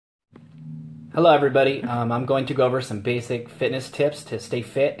Hello everybody, I'm going to go over some basic fitness tips to stay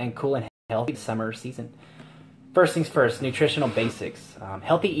fit and cool and healthy this summer season. First things first, nutritional basics.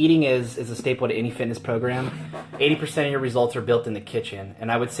 Healthy eating is a staple to any fitness program. 80% of your results are built in the kitchen,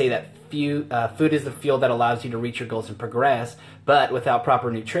 and I would say that food is the fuel that allows you to reach your goals and progress, but without proper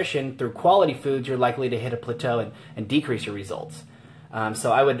nutrition, through quality foods, you're likely to hit a plateau and decrease your results.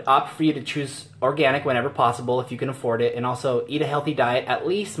 So I would opt for you to choose organic whenever possible if you can afford it, and also eat a healthy diet at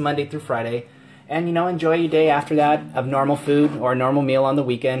least Monday through Friday. And, enjoy your day after that of normal food or a normal meal on the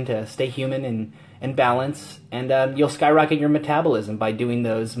weekend to stay human and balance. And you'll skyrocket your metabolism by doing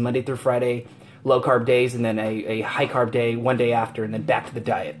those Monday through Friday low-carb days and then a high-carb day one day after and then back to the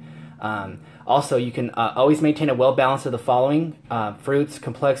diet. Also, you can always maintain a well balance of the following: fruits,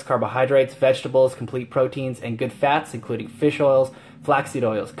 complex carbohydrates, vegetables, complete proteins, and good fats, including fish oils, flaxseed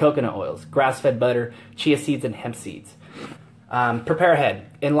oils, coconut oils, grass-fed butter, chia seeds, and hemp seeds. Prepare ahead.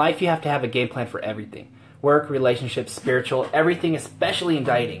 In life, you have to have a game plan for everything. Work, relationships, spiritual, everything, especially in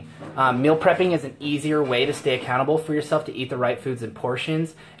dieting. Meal prepping is an easier way to stay accountable for yourself to eat the right foods and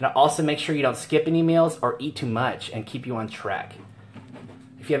portions, and also make sure you don't skip any meals or eat too much and keep you on track.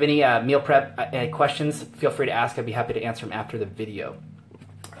 If you have any meal prep questions, feel free to ask. I'd be happy to answer them after the video.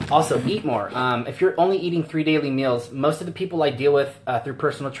 Also, eat more. If you're only eating 3 daily meals, most of the people I deal with through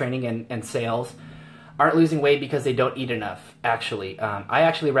personal training and sales aren't losing weight because they don't eat enough, actually. I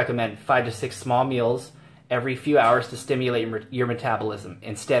actually recommend 5 to 6 small meals every few hours to stimulate your metabolism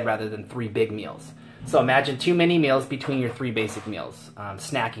instead, rather than 3 big meals. So imagine 2 mini meals between your 3 basic meals.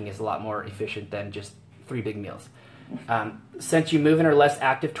 Snacking is a lot more efficient than just 3 big meals. Since you move and are less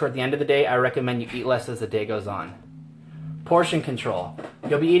active toward the end of the day, I recommend you eat less as the day goes on. Portion control.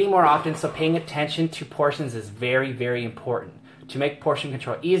 You'll be eating more often, so paying attention to portions is very, very important. To make portion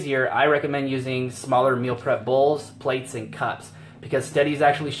control easier, I recommend using smaller meal prep bowls, plates, and cups, because studies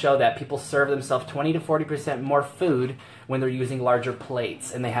actually show that people serve themselves 20 to 40% more food when they're using larger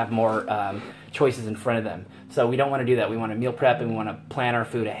plates and they have more choices in front of them. So we don't want to do that. We want to meal prep and we want to plan our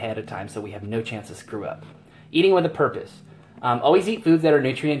food ahead of time so we have no chance to screw up. Eating with a purpose. Always eat foods that are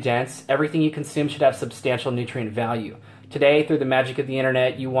nutrient dense. Everything you consume should have substantial nutrient value. Today, through the magic of the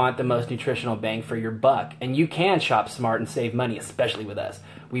internet, you want the most nutritional bang for your buck. And you can shop smart and save money, especially with us.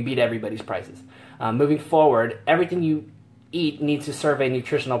 We beat everybody's prices. Moving forward, everything you eat needs to serve a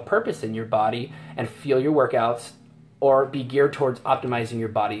nutritional purpose in your body and fuel your workouts, or be geared towards optimizing your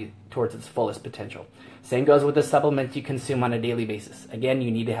body towards its fullest potential. Same goes with the supplements you consume on a daily basis. Again,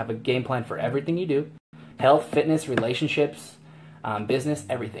 you need to have a game plan for everything you do. Health, fitness, relationships, business,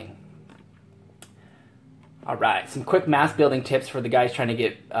 everything. All right, some quick mass building tips for the guys trying to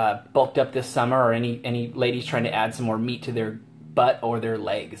get bulked up this summer, or any ladies trying to add some more meat to their butt or their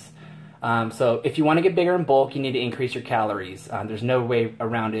legs. So if you want to get bigger in bulk, you need to increase your calories. There's no way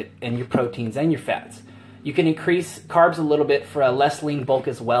around it, and your proteins and your fats. You can increase carbs a little bit for a less lean bulk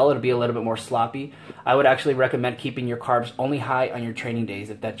as well. It'll be a little bit more sloppy. I would actually recommend keeping your carbs only high on your training days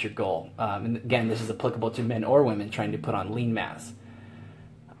if that's your goal. And again, this is applicable to men or women trying to put on lean mass.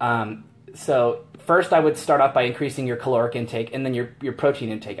 So first, I would start off by increasing your caloric intake and then your protein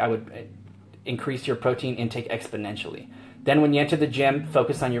intake. I would increase your protein intake exponentially. Then when you enter the gym,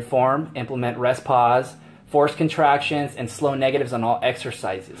 focus on your form, implement rest pause, force contractions, and slow negatives on all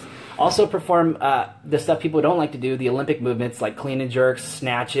exercises. Also perform the stuff people don't like to do, the Olympic movements like clean and jerks,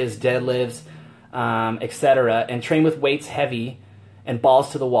 snatches, deadlifts, etc. And train with weights heavy and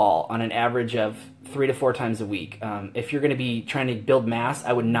balls to the wall on an average of 3 to 4 times a week. If you're going to be trying to build mass,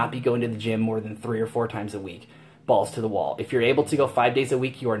 I would not be going to the gym more than 3 or 4 times a week, balls to the wall. If you're able to go 5 days a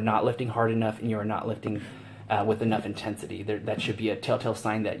week, you are not lifting hard enough and you are not lifting with enough intensity. That should be a telltale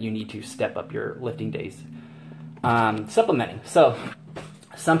sign that you need to step up your lifting days. Supplementing. So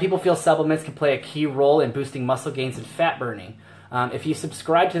some people feel supplements can play a key role in boosting muscle gains and fat burning. If you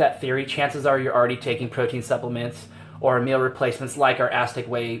subscribe to that theory, chances are you're already taking protein supplements or meal replacements like our Aztec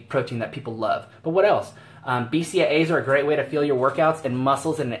Whey protein that people love. But what else? BCAAs are a great way to fuel your workouts and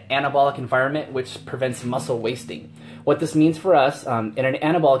muscles in an anabolic environment, which prevents muscle wasting. What this means for us in an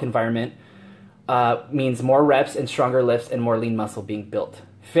anabolic environment means more reps and stronger lifts and more lean muscle being built.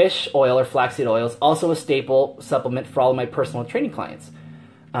 Fish oil or flaxseed oil is also a staple supplement for all of my personal training clients.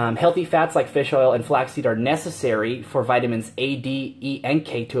 Healthy fats like fish oil and flaxseed are necessary for vitamins A, D, E, and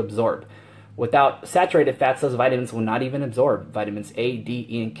K to absorb. Without saturated fats, those vitamins will not even absorb vitamins A, D,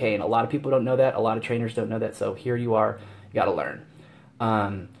 E, and K. And a lot of people don't know that. A lot of trainers don't know that. So here you are. You got to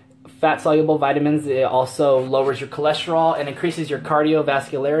learn. Fat-soluble vitamins, it also lowers your cholesterol and increases your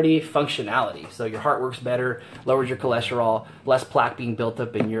cardiovascularity functionality. So your heart works better, lowers your cholesterol, less plaque being built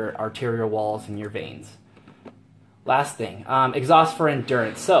up in your arterial walls and your veins. Last thing, exhaust for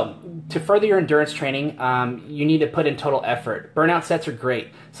endurance. So to further your endurance training, you need to put in total effort. Burnout sets are great.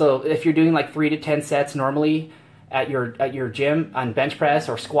 So if you're doing like 3 to 10 sets normally at your gym on bench press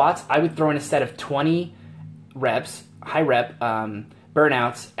or squats, I would throw in a set of 20 reps, high rep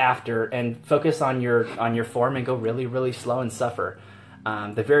burnouts after, and focus on your form and go really, really slow and suffer.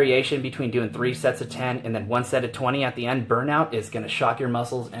 The variation between doing 3 sets of 10 and then 1 set of 20 at the end, burnout, is going to shock your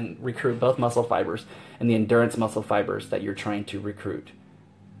muscles and recruit both muscle fibers and the endurance muscle fibers that you're trying to recruit.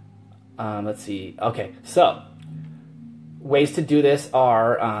 Let's see. Okay, so ways to do this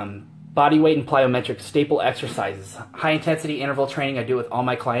are body weight and plyometric staple exercises. High intensity interval training, I do with all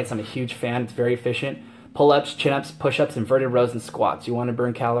my clients. I'm a huge fan. It's very efficient. Pull-ups, chin-ups, push-ups, inverted rows, and squats. You want to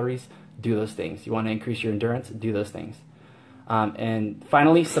burn calories? Do those things. You want to increase your endurance? Do those things. And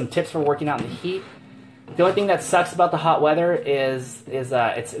finally, some tips for working out in the heat. The only thing that sucks about the hot weather is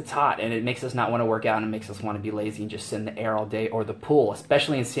it's hot, and it makes us not want to work out, and it makes us want to be lazy and just sit in the air all day or the pool,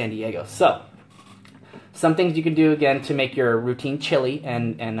 especially in San Diego. So some things you can do, again, to make your routine chilly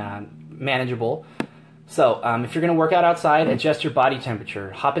and manageable. So if you're going to work out outside, adjust your body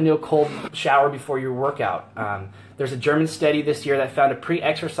temperature. Hop into a cold shower before your workout. There's a German study this year that found a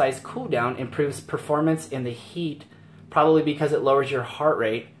pre-exercise cool down improves performance in the heat, probably because it lowers your heart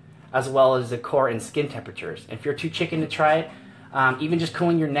rate as well as the core and skin temperatures. If you're too chicken to try it, even just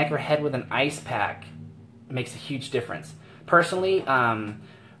cooling your neck or head with an ice pack makes a huge difference. Personally,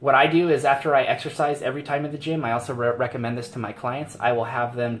 what I do is after I exercise every time at the gym, I also recommend this to my clients. I will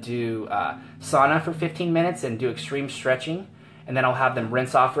have them do sauna for 15 minutes and do extreme stretching, and then I'll have them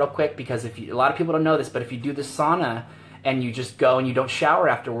rinse off real quick, because a lot of people don't know this, but if you do the sauna and you just go and you don't shower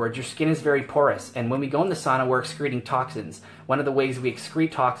afterwards, your skin is very porous. And when we go in the sauna, we're excreting toxins. One of the ways we excrete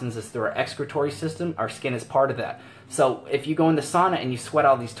toxins is through our excretory system. Our skin is part of that. So if you go in the sauna and you sweat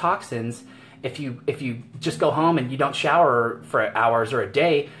all these toxins, if you just go home and you don't shower for hours or a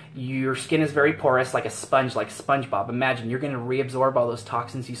day, your skin is very porous, like a sponge, like SpongeBob. Imagine you're going to reabsorb all those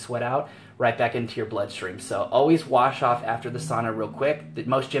toxins you sweat out right back into your bloodstream. So always wash off after the sauna real quick.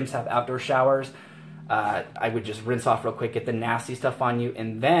 Most gyms have outdoor showers. I would just rinse off real quick, get the nasty stuff on you,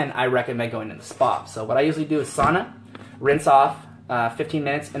 and then I recommend going to the spa. So what I usually do is sauna, rinse off 15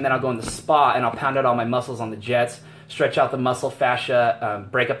 minutes, and then I'll go in the spa and I'll pound out all my muscles on the jets, stretch out the muscle fascia,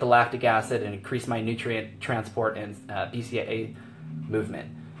 break up the lactic acid, and increase my nutrient transport and BCAA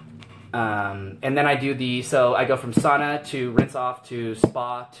movement. And then I do so I go from sauna to rinse off to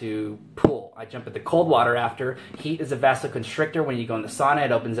spa to pool. I jump at the cold water after. Heat is a vasoconstrictor. When you go in the sauna,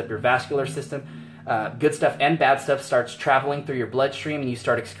 it opens up your vascular system. Good stuff and bad stuff starts traveling through your bloodstream, and you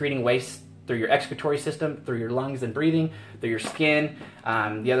start excreting waste through your excretory system, through your lungs and breathing, through your skin,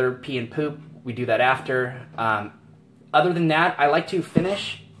 the other pee and poop. We do that after. Other than that, I like to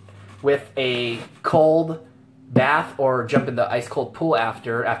finish with a cold bath or jump in the ice cold pool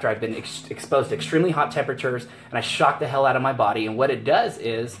after I've been exposed to extremely hot temperatures, and I shock the hell out of my body. And what it does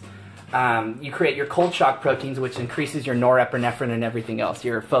is you create your cold shock proteins, which increases your norepinephrine and everything else,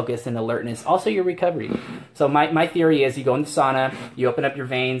 your focus and alertness, also your recovery. So my theory is you go in the sauna, you open up your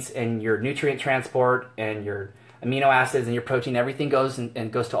veins, and your nutrient transport and your amino acids and your protein, everything goes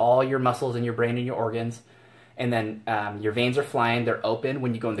and goes to all your muscles and your brain and your organs. And then your veins are flying, they're open.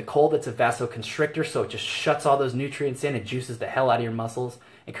 When you go in the cold, it's a vasoconstrictor, so it just shuts all those nutrients in, it juices the hell out of your muscles,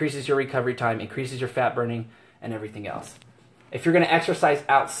 increases your recovery time, increases your fat burning, and everything else. If you're going to exercise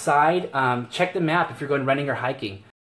outside, check the map if you're going running or hiking.